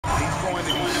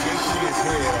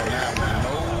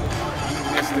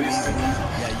fast and easy.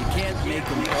 Yeah, you can't make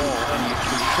them all, and you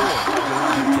for sure don't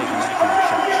want him taking that kind of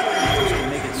shot. It's going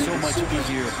to make it so much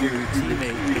easier for your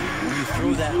teammate when you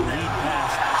throw that lead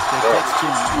pass that gets to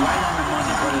him right on the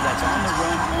money, whether that's on the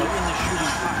run or in the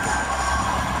shooting pocket.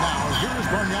 Now here's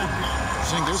Bargnani.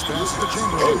 Sing this pass to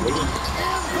Chamberlain.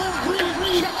 And the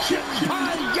rejection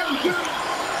by Giannis.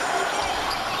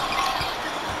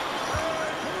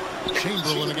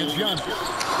 Chamberlain against Giannis.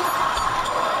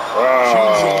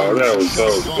 Wow, that was so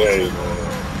gay, man.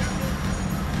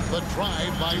 The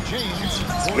drive by James.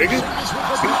 Nigga.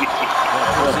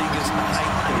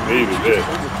 Needed it.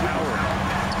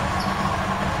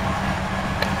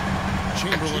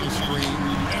 Chamberlain screen.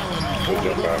 Allen for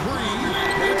the three.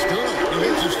 That's good. He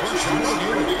makes his first shot of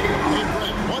the game.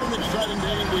 What an exciting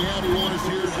day we have for us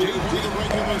here. Day to the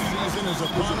regular season is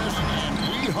upon us, and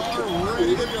we are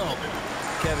ready to go.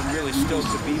 Kevin, really stoked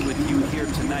to be with you here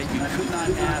tonight. You could not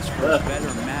ask for a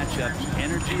better matchup. The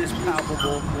energy is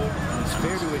palpable, and it's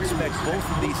fair to expect both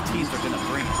of these teams are going to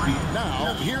bring it.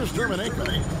 Now, here's Dermanenko.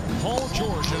 Paul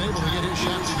George unable to get his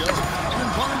shot to go. And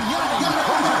Bargnani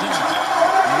pulls it down.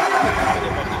 The kind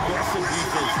of aggressive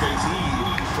defense they need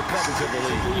to cover to the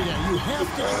lead. Yeah, you have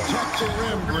to protect the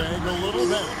rim, Greg, a little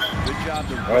better. Good job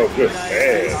to good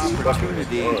recognize the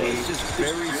opportunity. It's just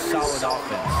very solid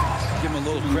offense. Give him a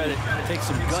little credit. Take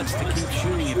some guts to keep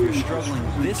shooting if you're struggling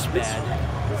this bad.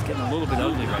 It's getting a little bit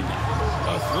ugly right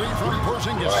now. A three from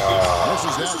Porzingis.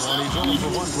 Misses that one. He's 0 for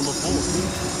 1 from the floor.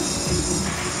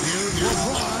 Here's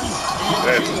LeBron.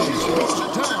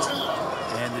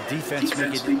 And the defense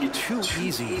make it too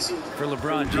easy for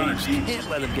LeBron James. Can't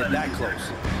let him get that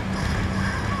close.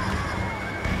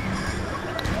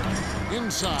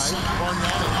 Inside,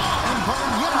 Bargnani. And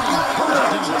Bargnani.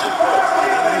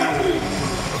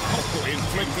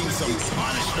 Inflicting some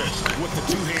punishment with the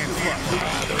two-hand flush.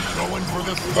 They're going for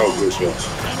the throw. And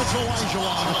it's Elijah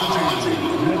with the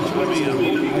Let me hope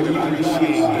you can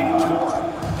appreciate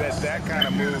that kind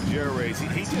of move generates.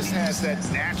 He just has that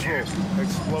natural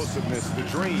explosiveness. The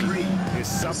dream is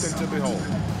something to behold.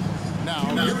 Now,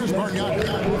 here's Bargnani.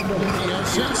 He has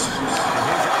 6.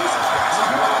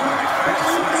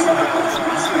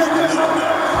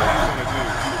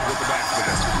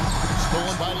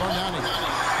 Stolen by Bargnani.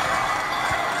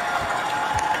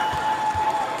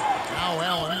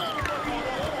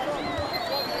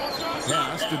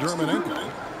 Pass to Dermanenko.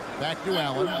 Back to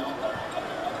Allen.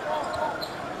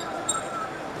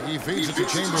 He feeds it to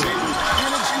Chamberlain.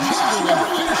 And it's Chamberlain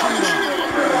finishing it off.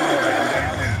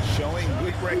 Showing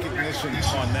good recognition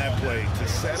on that play to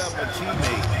set up a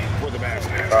teammate for the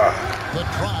basket. The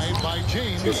drive by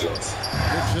James. Kicks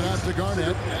it out to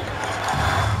Garnett.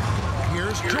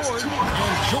 Here's George.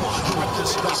 And George with the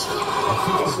stop.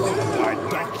 I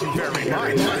thank you very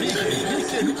much. He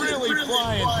can really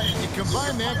fly it. You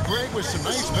combine that, Greg, with some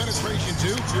nice penetration,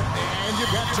 too, and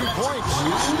you've got 2 points.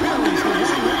 Buries the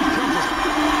one-range jumper.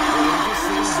 It just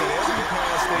seems that every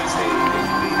pass they take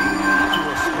is leading to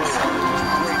a score.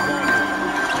 Just great ball.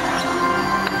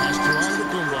 Pass to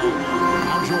Antetokounmpo.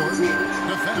 Now George,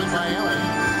 defended by Allen.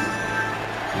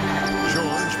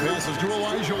 George passes to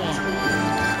Elijah.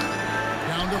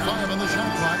 Down to 5 on the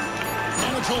shot clock.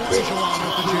 And it's Elijah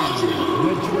with the jam.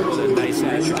 It's a nice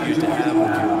attribute to have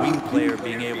with your wing player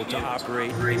being able to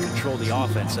operate and control the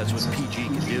offense. That's what PG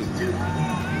can do.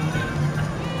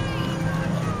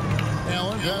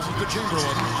 Allen passes to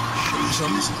Chamberlain. Shoots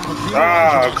him.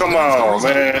 Come on,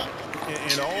 man.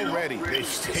 And already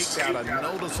they've taked out a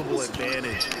noticeable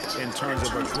advantage in terms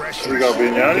of aggression. We go,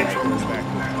 Bargnani.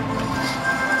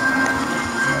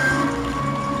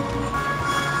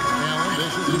 Allen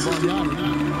dishes to Bargnani.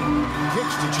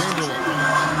 Kicks to Chamberlain.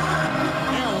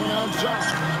 Allen outside.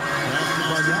 Pass to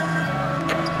Bargnani.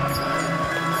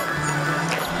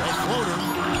 A floater.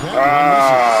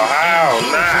 How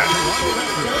not?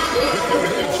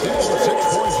 6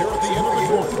 points here at the end of the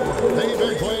fourth. They've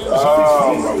been playing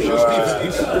some ferocious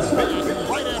defense. Back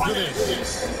right after this.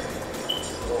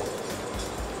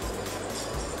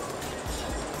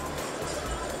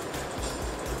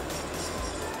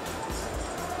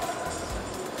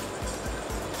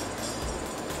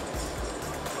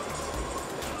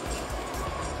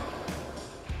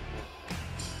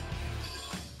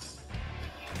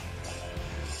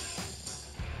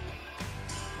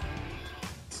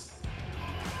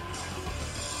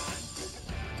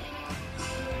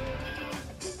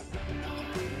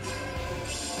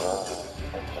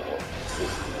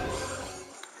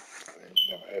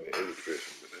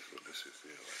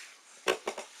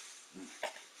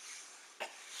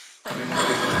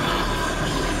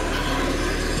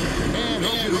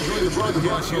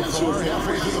 So far,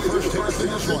 halfway through the first half. start to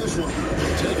this one.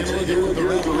 Taking a look at what the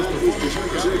Raptors'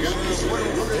 performance here, guys.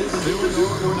 What they've been doing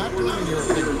or not doing in your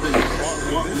opinion?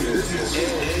 This is the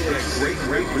edge that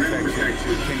great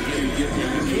protection can give you.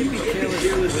 You can't be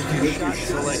careless with your shot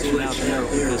selection out there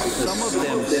because some of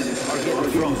them are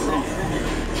getting thrown wrong.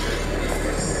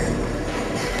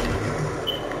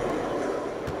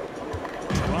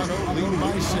 Toronto lead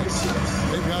by 6.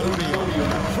 They've got O'Neal.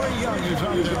 Trae Young is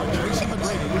out there. Tracy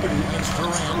McGrady against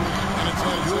Durant. And it's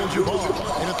Abdul-Jabbar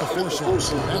in at the 4 slot.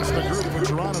 That's the group for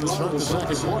Toronto to start the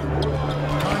second quarter.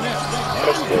 Garnett.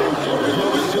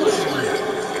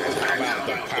 About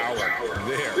the power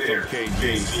there from KD.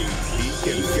 He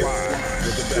can fly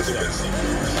with the best of them.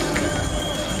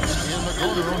 In the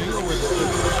corner, O'Neal with it.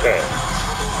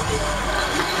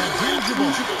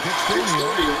 Abdul-Jabbar gets to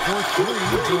O'Neal for 3.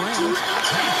 Durant.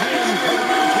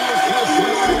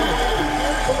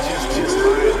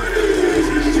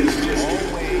 He's just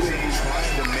always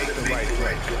trying to make the right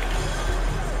play.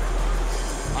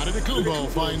 Antetokounmpo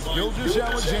finds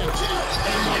Gilgeous-Alexander.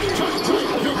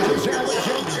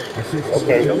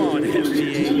 Okay. Come on,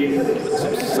 SGA. Put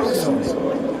some sauce on it.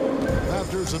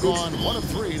 Raptors have gone 1 of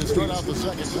 3 to start out the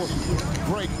second quarter.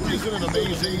 Greg, isn't it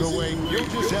amazing the way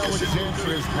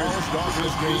Gilgeous-Alexander has polished off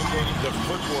his game? The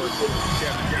footwork,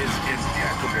 Kevin, is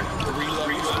impeccable.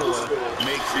 3-level score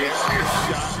makes every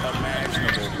shot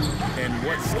imaginable. And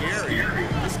what's scary,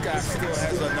 this guy still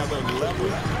has another level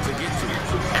to get to.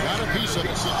 Got a piece of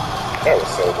it. That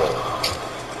was so good.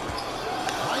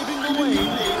 Driving the lane,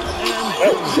 and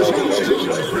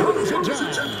Gilgeous-Alexander throws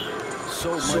it down.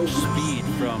 So much speed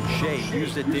from Shea.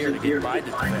 Used it there to get by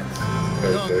the defense.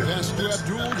 Young pass to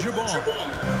Abdul-Jabbar.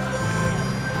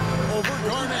 Over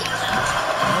Garnett.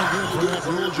 No good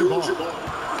for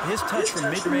Abdul-Jabbar. His touch from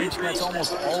mid-range, that's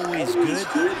almost always good.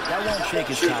 That won't shake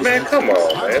his confidence. Man, come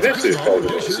on, man. This is supposed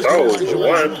to be so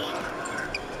one.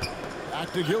 Back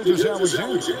to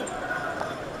Gilgeous-Alexander.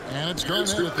 And it's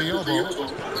Garnett at the elbow.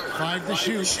 5 to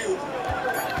shoot.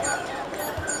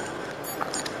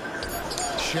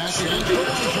 Shaq against the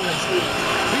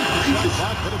beat the shot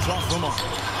clock, but it's off the mark.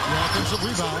 The offensive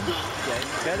rebound. Yeah,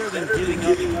 better than giving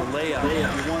up the layup. You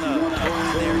want to go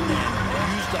in there and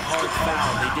use the hard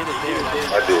foul. They did it there.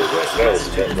 I did. That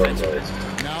was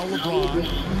Now LeBron.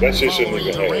 that shit shouldn't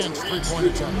even Durant's happen.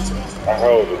 three-point attempt. I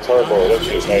hold the turbo. That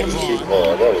shit made it too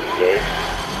hard. That was gay.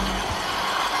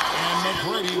 And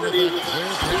McGrady with a clear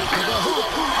pass to the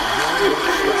hoop.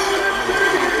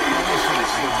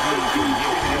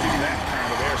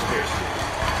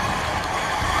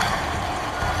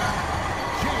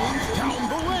 James down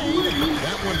the lane.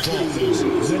 That one falls.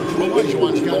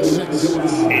 Olajuwon's got 6.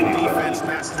 In defense,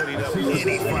 not putting up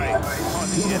any fight on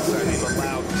the inside. They've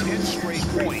allowed 10 straight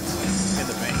points in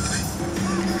the paint.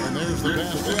 And there's the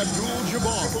pass to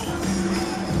Abdul-Jabbar.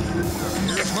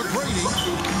 Here's McGrady.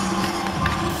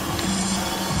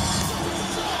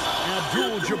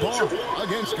 Abdul-Jabbar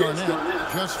against Garnett.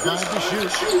 Just 5 to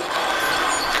shoot.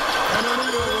 And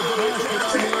O'Neal with the basket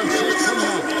on the assist from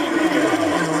Young.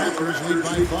 And the Raptors lead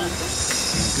by 5.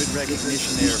 Good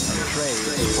recognition there from Trae.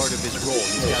 It's part of his role.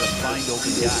 He's got to find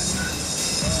open guys.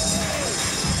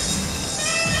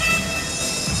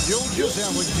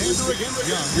 Gilgeous-Alexander against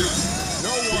Young.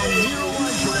 No one near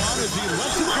Olajuwon as he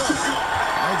lets it go.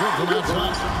 No good from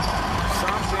outside.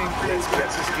 Something that's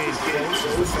kept this game close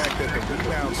is the fact that the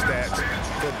rebound stats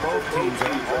for both teams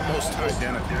are almost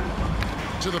identical.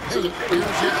 To the paint, here's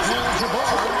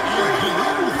Abdul-Jabbar, and he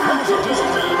throws it down.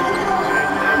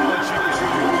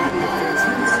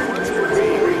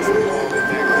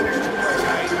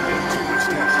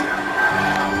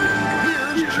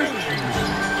 Here's James,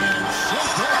 and set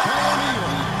back by O'Neal.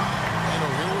 And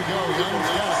here we go, Young's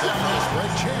got it, the fast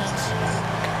break chance.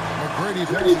 McGrady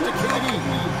passes to KD.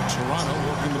 Toronto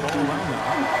working the ball around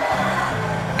now.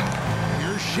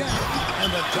 Here's Shaq, and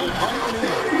the dunk by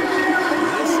O'Neal.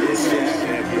 This is Shaq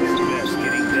at his best,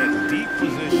 getting that deep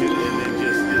position and then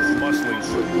just muscling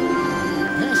through.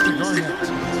 Pass to Garnett.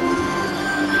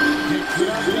 Kicks it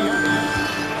out to Young.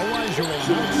 Olajuwon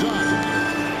outside.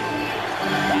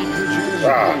 Back to James.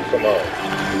 Come on.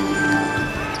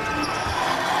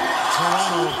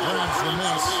 Toronto grabs the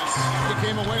miss. They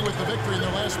came away with the victory in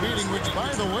their last meeting, which, by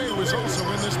the way, was also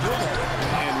in this building.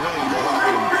 And really brought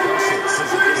impressive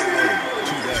physicality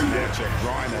to that matchup,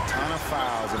 drawing a ton of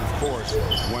fouls and, of course,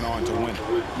 went on to win.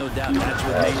 No doubt that's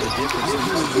what made the difference in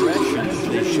the aggression.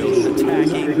 They showed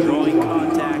attacking, drawing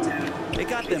contact. They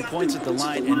got them points at the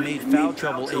line and made foul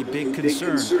trouble a big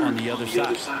concern on the other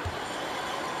side.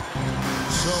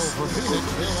 So, for Phoenix,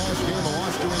 their last game, a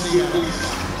loss to Indiana.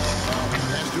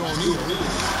 Pass to O'Neal.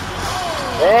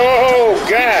 Oh,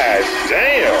 God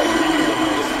damn.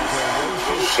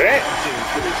 Shaq.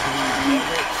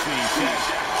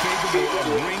 Capable of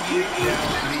bringing down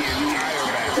the entire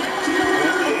basket.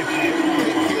 If you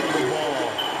take care of the ball,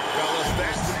 fellas,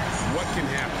 that's what can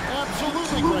happen.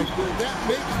 Absolutely, Greg. That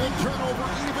makes the turnover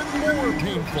even more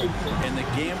painful. And the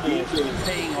gamble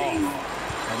paying off.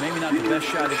 Maybe not the best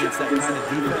shot against that kind of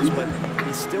defense, but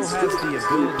he still has the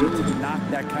ability to knock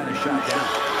that kind of shot down.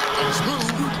 And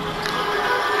smooth.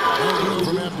 No good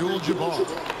from Abdul-Jabbar.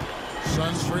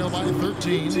 Suns trail by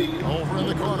 13. Over in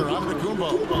the corner,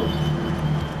 Antetokounmpo.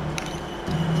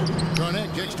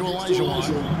 Garnett kicks to Elijah Wan.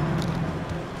 And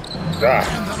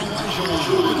then Elijah Wan.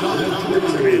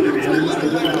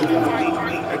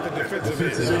 At the defensive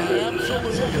end.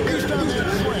 Absolutely. He's done that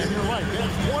trend. You're right.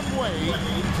 That's one way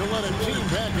to let a team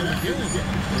back in the game.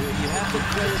 You have to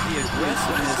credit the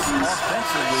aggressiveness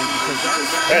offensively because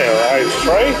that's... Hey, all right,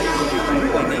 Trey.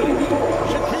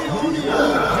 Shaquille O'Neal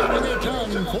getting it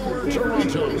done for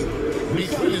Toronto.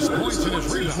 Between his points and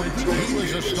his rebounds, he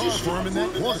was a star for him in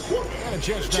that quarter. And a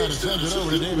chance now to send it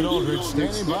over to David Aldridge,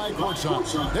 standing by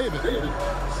courtside. David.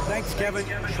 Thanks, Kevin.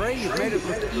 Trey, you've made it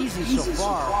look easy so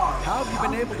far. How have you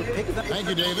been able to pick them? Thank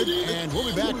you, David. And we'll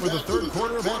be back for the third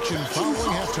quarter of action following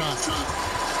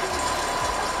halftime.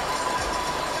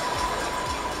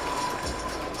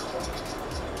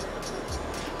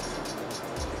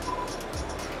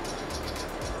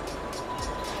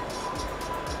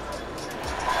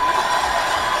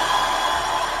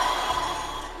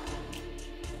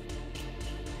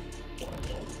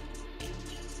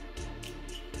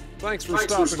 Thanks for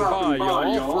stopping by,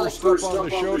 y'all. First up on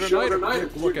the show tonight, a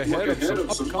quick look ahead of some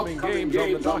upcoming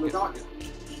games on the docket.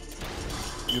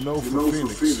 You know, for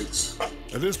Phoenix,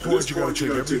 at this point, you got to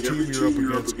take every team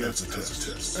you're up against as a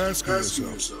test. Asking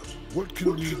yourself, what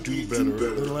can we do better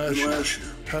than last year?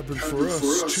 Happened for us,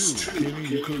 too. Kenny,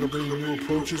 you could have made new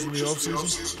approaches in the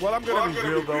offseason? Well, I'm going to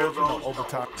reveal those over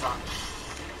time.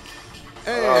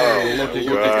 Hey, looking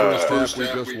at the first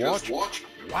half we just watched.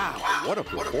 Wow, what a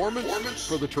performance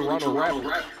for the Toronto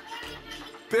Raptors.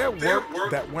 Their work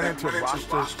that went into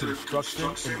roster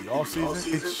construction in the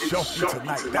offseason, it's showing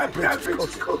tonight. That bitch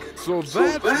is cooking. So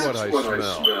that's what I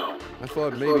smell. I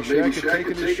thought maybe Shaq had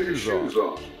taken his shoes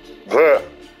off.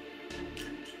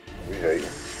 We hate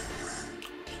him.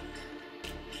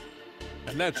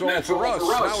 And that's all for us.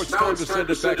 Now it's time to send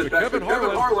it back to Kevin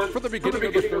Harlan for the beginning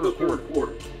of the third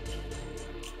quarter.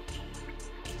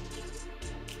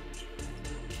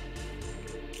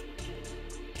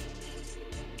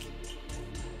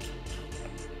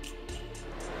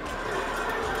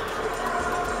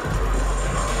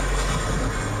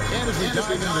 Dive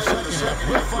into the second half.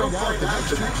 We'll find out the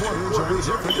next two quarters are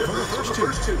different from the first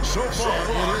two. So far,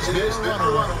 it has been a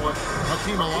runner-up.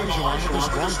 Hakeem Olajuwon with a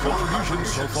strong contribution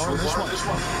so far in this one.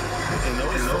 In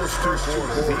those first two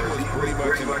quarters, he was pretty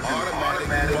much an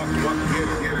automatic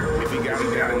bucket getter if he got it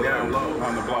down low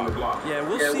on the block. Yeah,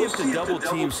 we'll see if the double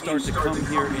teams start to come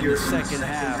here in the second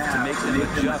half to make them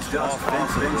adjust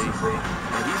offensively.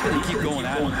 And he's going to keep going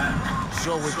at him.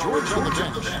 So with George on the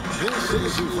bench, this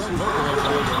is who Fred Vogel is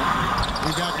over. We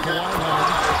got Kawhi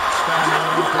Leonard,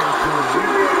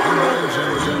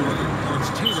 and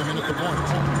it's Tatum in at the point.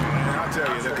 And I'll tell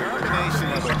you, the combination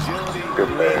of agility,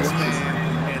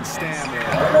 wingspan, and stamina.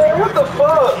 Man, what the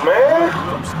fuck, man?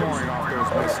 From scoring off those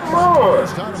misses. Come on.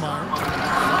 Stoudemire.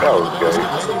 That was good.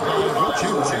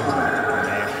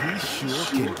 And he sure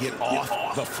can get off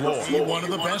the floor. He's one of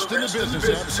the best in the business,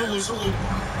 absolutely.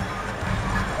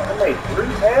 I made 3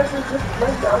 passes. Just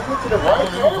make y'all get to the right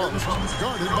post.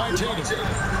 Guarded by Tatum.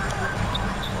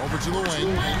 Over to the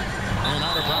wing. And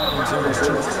out of bounds in his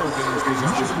Toronto game's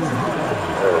possession.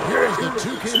 Here is the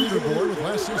 2K leaderboard with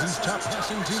last season's top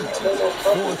passing team.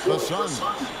 Fourth, the Suns.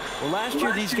 Well, last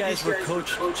year these guys were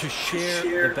coached to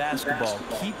share the basketball,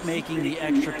 keep making the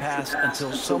extra pass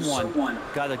until someone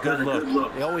got a good look.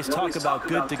 They always talk about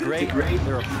good to great.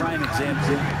 They're a prime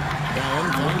example.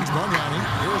 Allen finds Bargnani.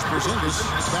 Here's Porzingis.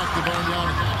 Back to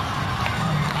Bargnani.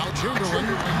 Out Chamberlain.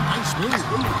 Nice move.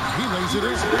 He lays it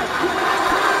in.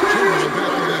 Chamberlain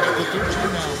back in at the 13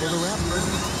 now for the Raptors.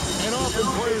 And often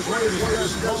players like to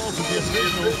discuss calls of the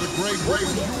officials, but Greg, what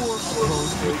is your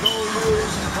approach with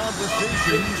those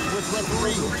conversations with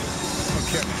referees?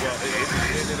 Okay, well, it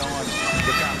ended on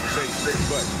the conversation,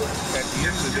 but at the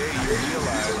end of the day, you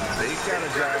realize they've got a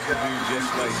job to do just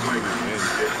like you, and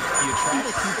you try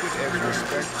to keep it as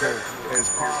respectful as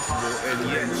possible, and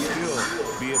yet still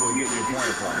be able to get your point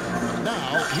across.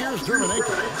 Now, here's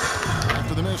Dermanenko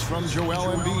after the miss from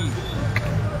Joel Embiid.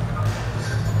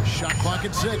 Shot clock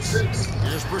at 6.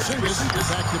 Here's Porzingis.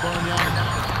 Back to Bargnani.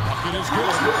 Bucket is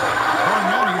good.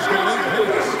 Bargnani's got 8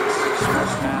 points.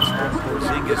 first pass from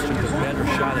Porzingis took a better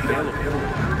shot available.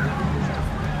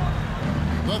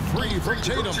 The three from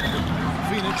Tatum.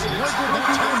 Phoenix no good that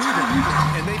time either.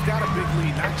 And they've got a big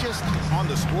lead, not just on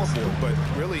the scoreboard, but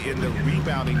really in the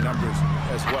rebounding numbers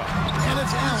as well. And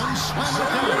it's Allen slamming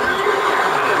it down.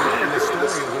 Really the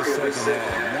story of this second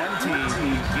half. One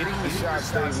team getting the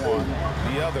shots they want,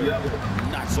 the other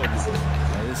not so much.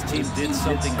 This team did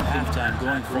something at halftime,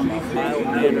 going from a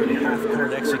mild-mannered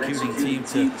half-court executing team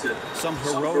to some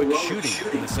heroic shooting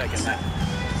in the second half.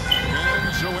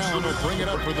 And Joe Allen will bring it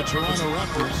up for the Toronto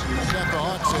Raptors. They've got the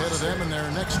Hawks ahead of them in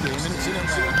their next game, and it's in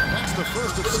Atlanta. That's the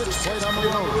first of 6 played on the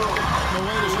road. The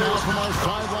latest now from our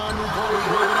sideline reporter,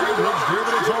 David Edwards.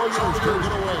 David, it's all yours. Take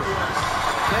it away.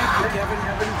 Thank you, Kevin.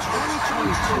 In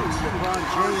 2022, LeBron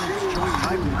James joined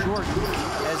Michael Jordan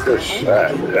as the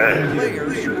only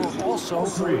players who were also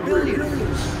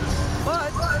billionaires.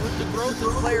 But with the growth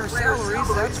of player salaries,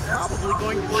 that's probably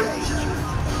going to change.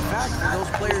 In fact, for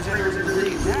those players entering the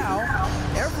league now,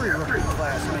 every rookie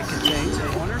class may contain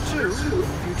 1 or 2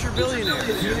 future billionaires.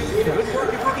 Good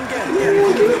work if we can get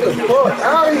it. What?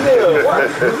 Out of here! What?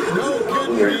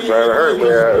 You're trying to hurt me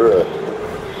out here.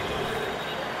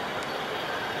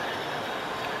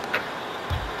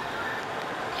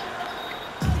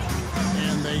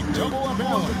 And they double up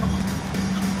Allen.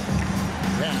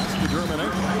 Pass to Germany.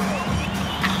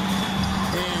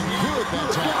 And good that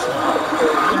time.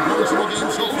 And points in the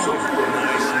game so far.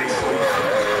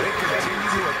 They continue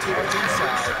to attack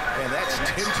inside, and that's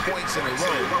 10 points in a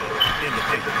row in the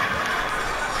paper.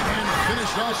 And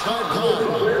finished off by Cobb.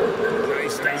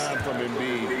 Nice time from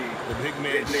Embiid. The big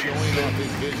man showing off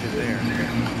his vision there.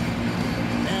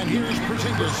 And here's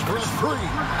Porzingis for a 3.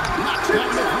 Knocks down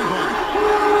the 3-ball.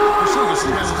 Porzingis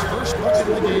has his first bucket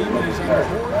of the game, and he's on the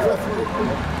board for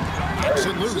 3. Kicks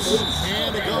it loose,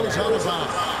 and it goes out of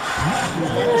bounds.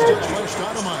 Here's the first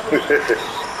out of mind.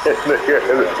 That nigga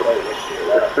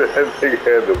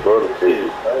had the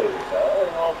butterfield.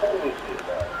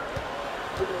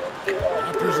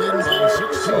 Raptors leading by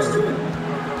 16.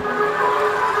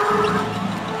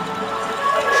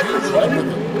 Chamberlain with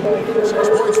it. 6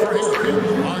 points for him.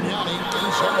 Arniani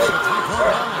inside the 3-point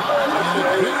line. And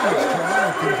again, Toronto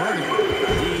converting.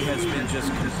 He has been just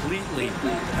completely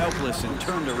helpless and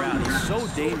turned around. He's so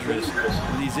dangerous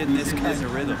when he's in this kind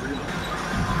of rhythm.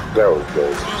 That was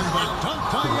good.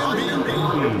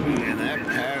 And that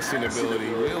passing ability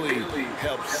really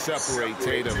helps separate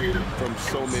Tatum from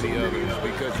so many others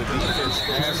because the defense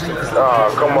has to. Oh,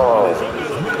 come on.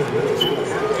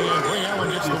 And Ray Allen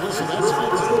gets the whistle. That's it.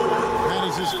 That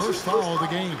is his first foul of the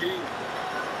game.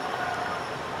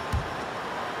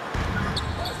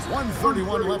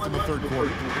 1:31 left in the third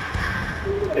quarter.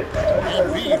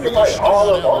 And B with the All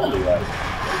steal of on them.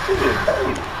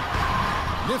 Allen.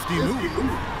 Nifty move.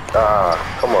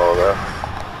 Come on now.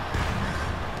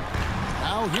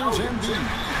 Now here's Embiid.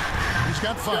 He's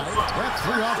got 5. That's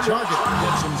 3 off target.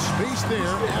 Get some space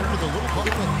there after the little pump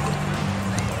fake.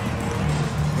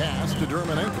 Pass to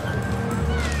Dermanenko.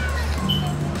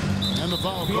 And the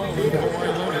foul called on Kawhi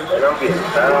Leonard. And I'm getting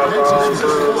fouled on.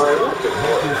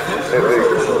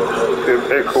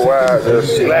 That Kawhi just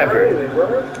slapping.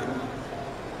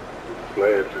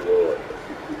 Playing too hard.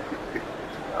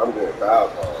 I'm getting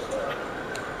fouled on.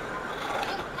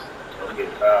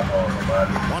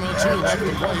 102 left to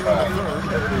play here in the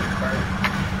third.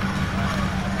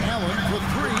 Allen for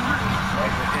 3.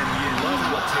 And you love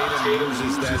what Tatum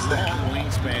uses that long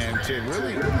wingspan to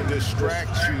really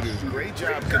distract shooters. Great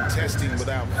job contesting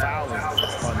without fouling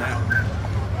on that one.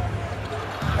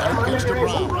 Out against the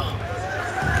Brown.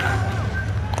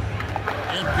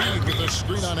 And Embiid with the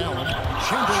screen on Allen.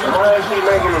 Chamberlain. Why is he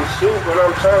making him shoot when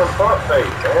I'm trying to pump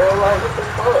fake, man? Like, what the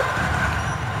fuck?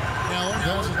 Allen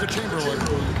passes to Chamberlain.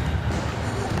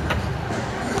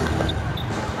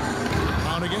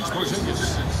 Out against Porzingis.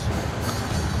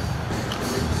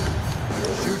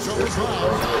 Shoots over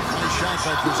Brown. Nice shot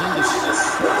by Porzingis.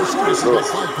 Porzingis has got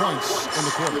 5 points in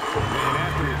the quarter. And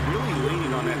after really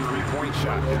leaning on that 3-point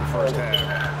shot in the first half,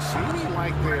 seeming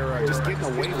like they're just getting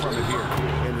away from it here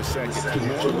in the second.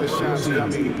 More of the shots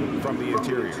coming from the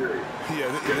interior. Yeah,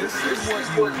 this is what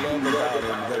you love about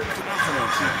him, the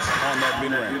confidence on that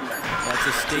mid-range. That's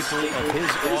a staple of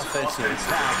his offensive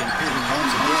attack, including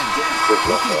once again, he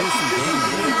can do some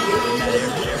damage in that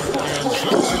area. And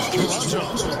so it's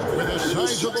Toronto with a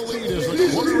sizable lead as the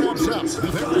quarter wraps up.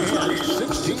 They're ahead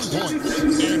 16 points.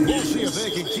 And we'll see if they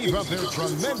can keep up their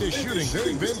tremendous shooting.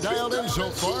 They've been dialed in so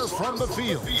far from the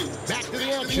field. Back to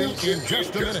the action in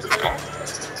just a minute.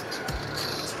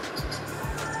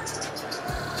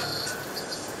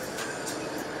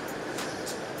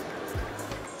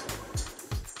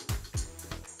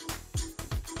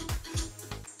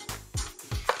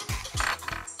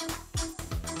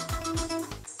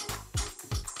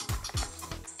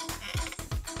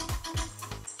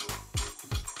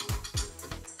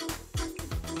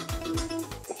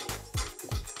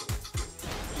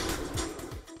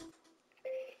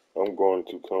 I'm going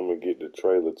to come and get the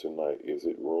trailer tonight. Is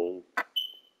it room?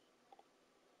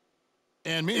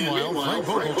 And meanwhile, Frank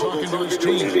Vogel talking to his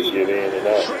team. To get in and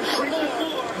out. And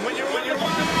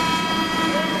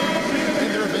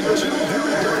there have been two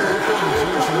very different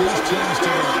performances from these teams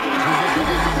today. We get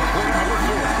beginning in court number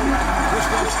 4. Kris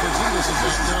is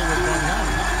back there with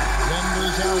Bargnani. Then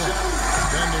there's Allen.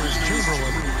 Then there's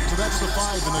Chamberlain. So that's the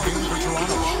 5 in the game for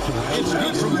Toronto. It's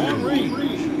good from long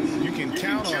range. You can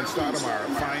count on Stoudemire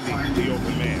finding the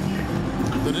open man.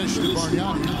 The dish to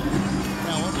Bargnani.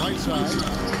 Allen, right side.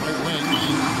 Right wing.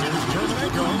 Here's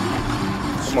Terminenko.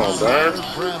 Come on, man.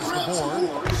 Grabs the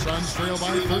board. Suns trail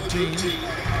by 13.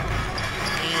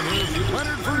 And here's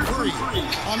Leonard for 3.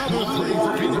 Another 3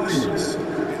 for Phoenix.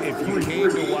 If you came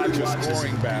to watch a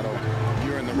scoring battle,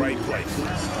 you're in the right place.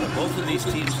 Both of these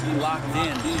teams locked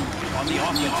in on the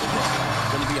offensive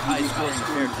end. Going to be a high-scoring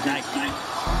affair tonight.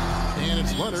 And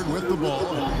it's Leonard with the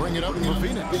ball. Bring it up for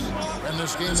Phoenix. And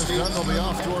this game is done. They'll be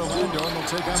off to Orlando, and they'll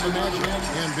take on the Magic.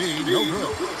 And B, no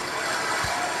good.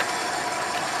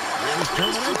 Here's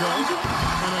Terminenko.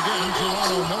 And again,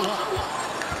 Toronto, no up.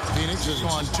 Phoenix has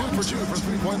gone 2 for 2 from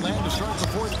three-point land to start the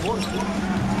fourth quarter.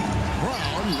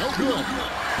 Brown, no good.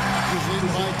 He's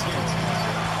leading by 10.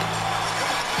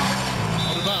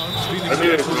 Out of bounds, Phoenix. I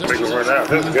knew it was making run out.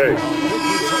 That's gay.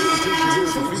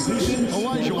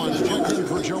 Elijah wants checked in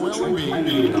for Joel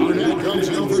Embiid. Arnett comes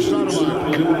in for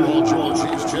Stoudemire. Paul George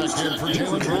is checked in for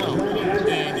Jaylen Brown.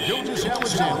 And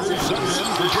Gilgeous-Alexander is subbed in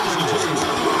for Jason Tatum.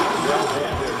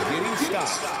 They're getting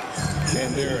stops, and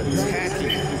they're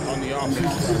attacking on the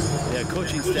offense. Yeah,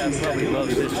 coaching staff probably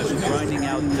loves this, just grinding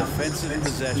out defensive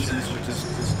possessions, which is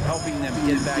helping them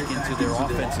get back into their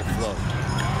offensive flow.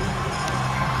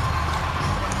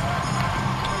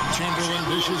 Chamberlain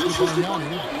dishes to Bargnani.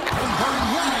 And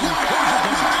Bargnani throws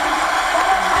it down.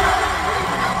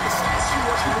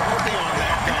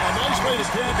 A nice way to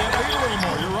stand that lead a little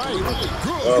more. You're right.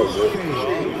 Good. Oh, good.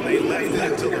 They left it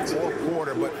until the fourth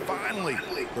quarter, but finally,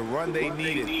 the run they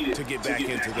needed to get back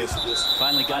into this.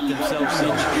 Finally got themselves in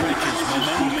the trenches.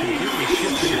 Momentum completely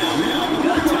shifted. You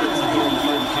got a tight one here in the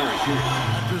final period.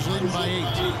 Raptors leading by 8.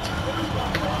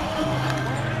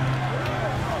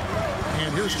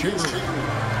 And here's Chamberlain.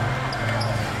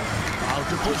 Out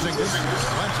to Porzingis.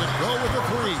 Lets it go with the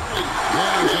 3.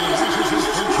 Yes, and he uses it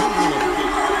for Chamberlain.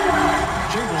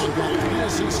 Chamberlain got 3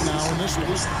 assists now in this one.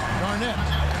 Garnett.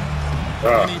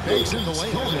 And he bakes in the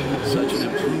way home. Such an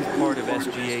improved part of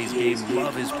SGA's game.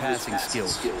 Love his passing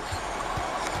skills.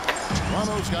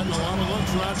 Toronto's gotten a lot of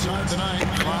looks outside tonight.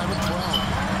 5 of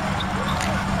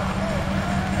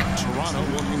 12. Toronto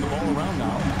working the ball around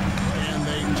now. And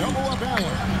they double up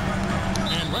Allen.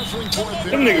 And wrestling for it.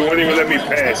 Them nigga wouldn't even let me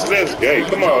pass. That's gay.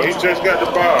 Come on, he just got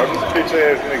the ball. This bitch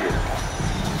ass nigga.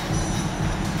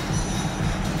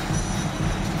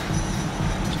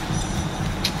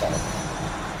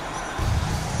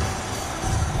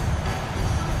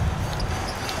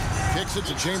 Kicks it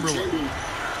to Chamberlain.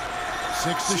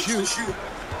 6 to shoot.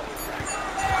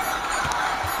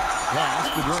 Pass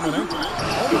to Terminenko.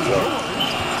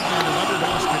 And another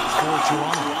basket for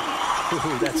Toronto.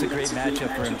 Ooh, that's a great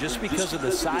matchup for him, just because of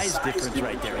the size difference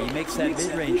right there. He makes that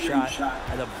mid-range shot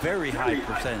at a very high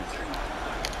percentage.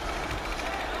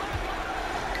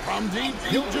 From deep,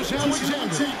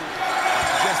 Gilgeous-Alexander.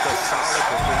 Just a solid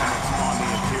performance on the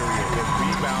interior. The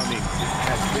rebounding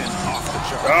has been off the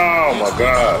charts. Oh, my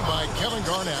God. By Kevin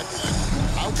Garnett.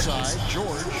 Outside,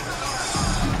 George.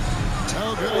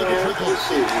 No good with the triple.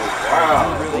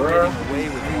 Wow, Really bro. getting away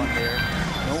with one there.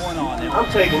 No one on him. I'm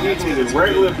taking these niggas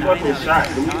regular fucking shots,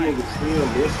 and these niggas still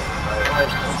missing.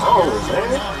 Like, oh,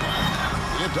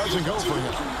 man. It doesn't go for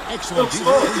him. Excellent defense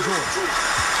from George.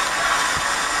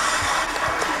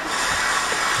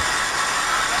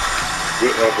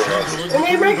 Good upper hustle. And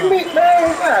they making me, man,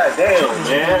 god damn,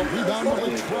 man. Rebound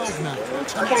only 12 now.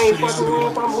 I can't fucking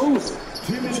win if I'm losing.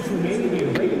 2 minutes remaining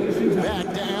in regulation. Back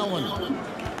to Allen.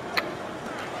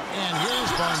 And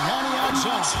here's Bargnani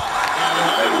outside. And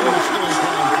Allen still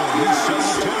going for it. He's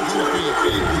 7-10 from the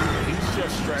field. He's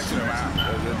just stretching them out.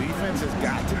 The defense has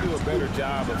got to do a better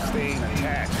job of staying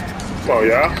attached. Come on,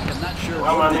 y'all. I'm not sure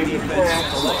Why what my the niggas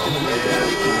defense playing?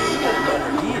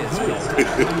 he is.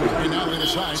 And now they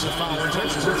decide to foul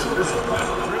intentionally.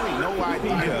 Really no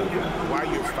idea why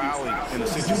you're fouling in a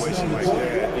situation like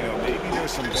that. You know, maybe there's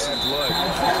some bad blood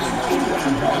between those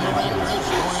two. And the Raptors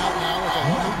going out now with a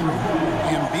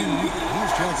 1-3. And B,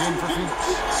 he's checked in for Phoenix.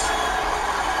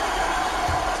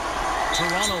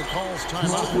 Toronto calls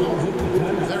timeout.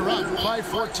 They're up by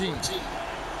 14.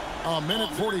 A minute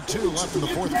 42 left in the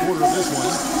fourth quarter of this one.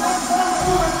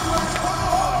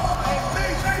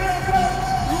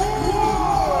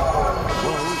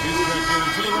 Rose is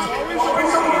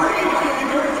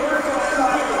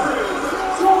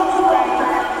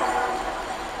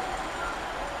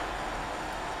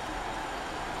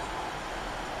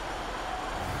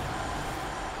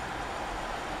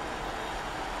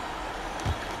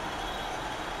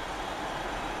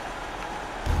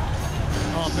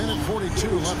minute 42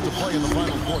 left to play in the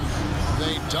final quarter.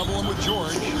 They double him with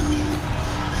George.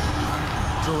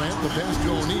 Durant, the pass to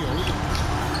O'Neal.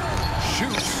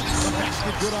 Shoots. The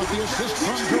basket good off the assist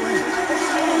from Durant.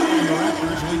 And the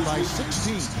Raptors lead by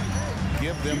 16.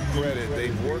 Give them credit.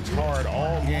 They've worked hard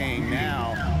all game,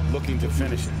 now looking to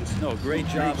finish it. No, great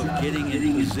job of getting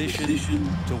in position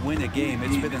to win a game.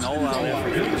 It's been an all-out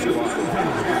effort for the squad.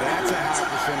 That's a high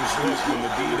percentage look when the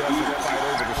D doesn't fight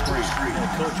over the screen. The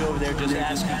coach over there just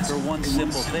asking for one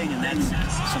simple thing, and that's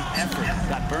some effort.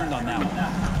 Got burned on that one.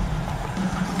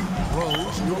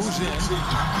 Rose goes in,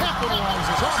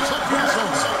 capitalizes off the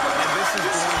crossover. And this is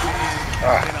going to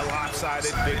end in a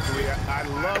lopsided victory. I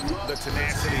love the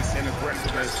tenacity and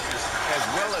aggressiveness as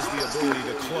well as the ability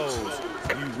to close.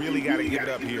 You really got to give it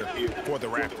up here for the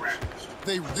Raptors.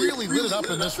 They really lit it up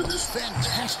in this one.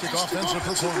 Fantastic offensive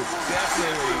performance.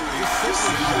 Definitely. Just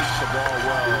simply shot the ball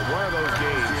well. One of those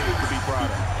games to be proud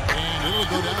of. And it'll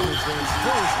go down as their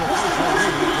first official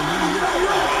win of the new year.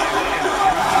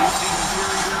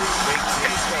 They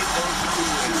take the first two,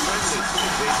 and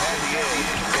certainly they've had the edge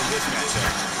in this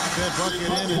matchup. That bucket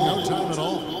in no time at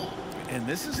all. And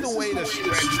this is the way to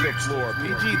stretch the floor.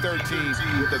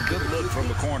 PG-13 with a good look from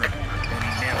the corner, and he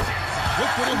nails it.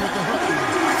 Flipped it in with the hook.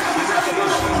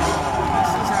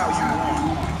 This is how you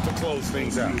want to close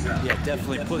things out. Yeah,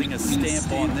 definitely putting a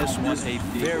stamp on this one. A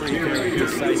very, very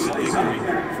decisive victory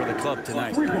for the club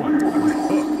tonight.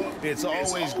 It's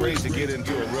always great to get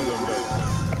into a rhythm,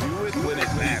 but do it when it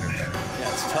matters. Yeah,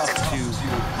 it's tough to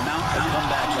mount a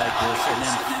comeback like this and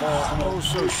then fall oh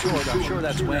so short. I'm sure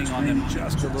that's weighing on them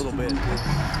just a little bit.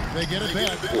 They get it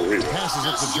back. Passes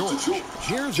it to George.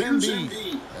 Here's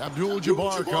Embiid.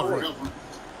 Abdul-Jabbar covering.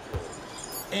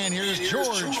 And here's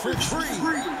George for three.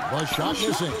 The shot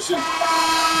missing. And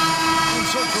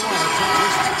so Toronto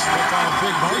takes this by a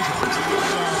big margin.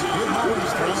 Good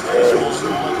numbers throughout this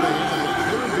one, but they have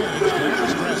a clear advantage down the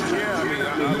stretch. Yeah, I mean, I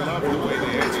love the way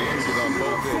they executed on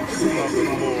both ends of the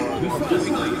floor.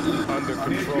 Completely under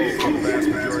control for the vast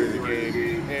majority of the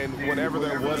game. And whenever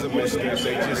there was a misstep,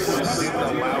 they just didn't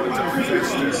allow it to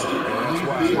fester. And that's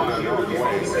why they got walk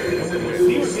away with the win.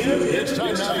 It's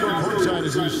time now to go courtside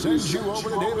as he sends you over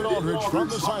to David Aldridge from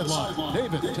the sideline.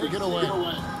 David, take it away.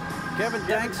 Kevin,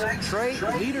 thanks. Trey,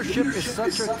 leadership is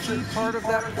such a key part of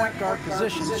that point guard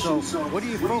position. So what do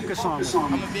you focus on?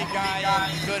 I'm a big guy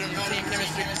and good in team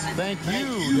chemistry. Thank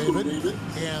you, David.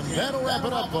 And that'll wrap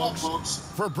it up, folks.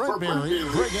 For Brent Berry,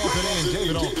 Greg Anthony, and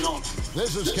David Aldridge,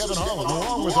 this is Kevin Harlan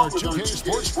along with our 2K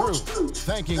Sports crew,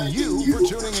 thanking you for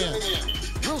tuning in.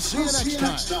 We'll see you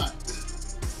next time.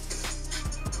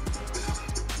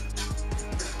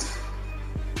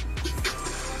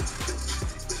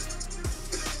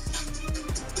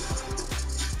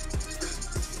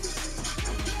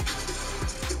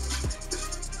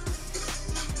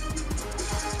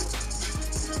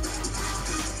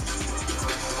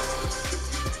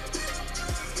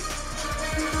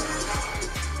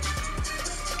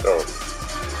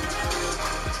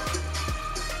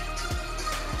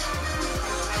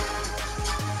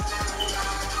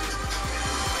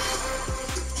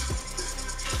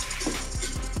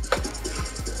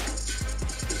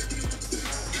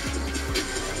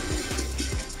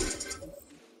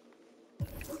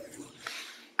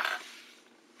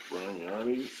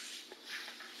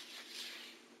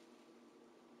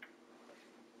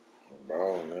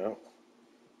 Ball now.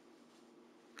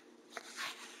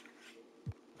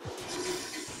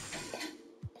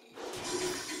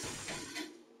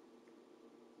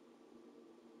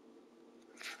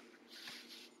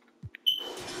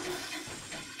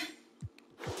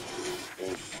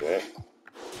 Set.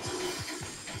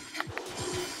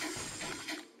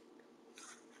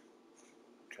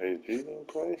 KG don't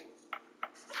play.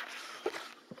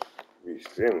 We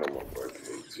send them up by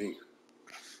KG.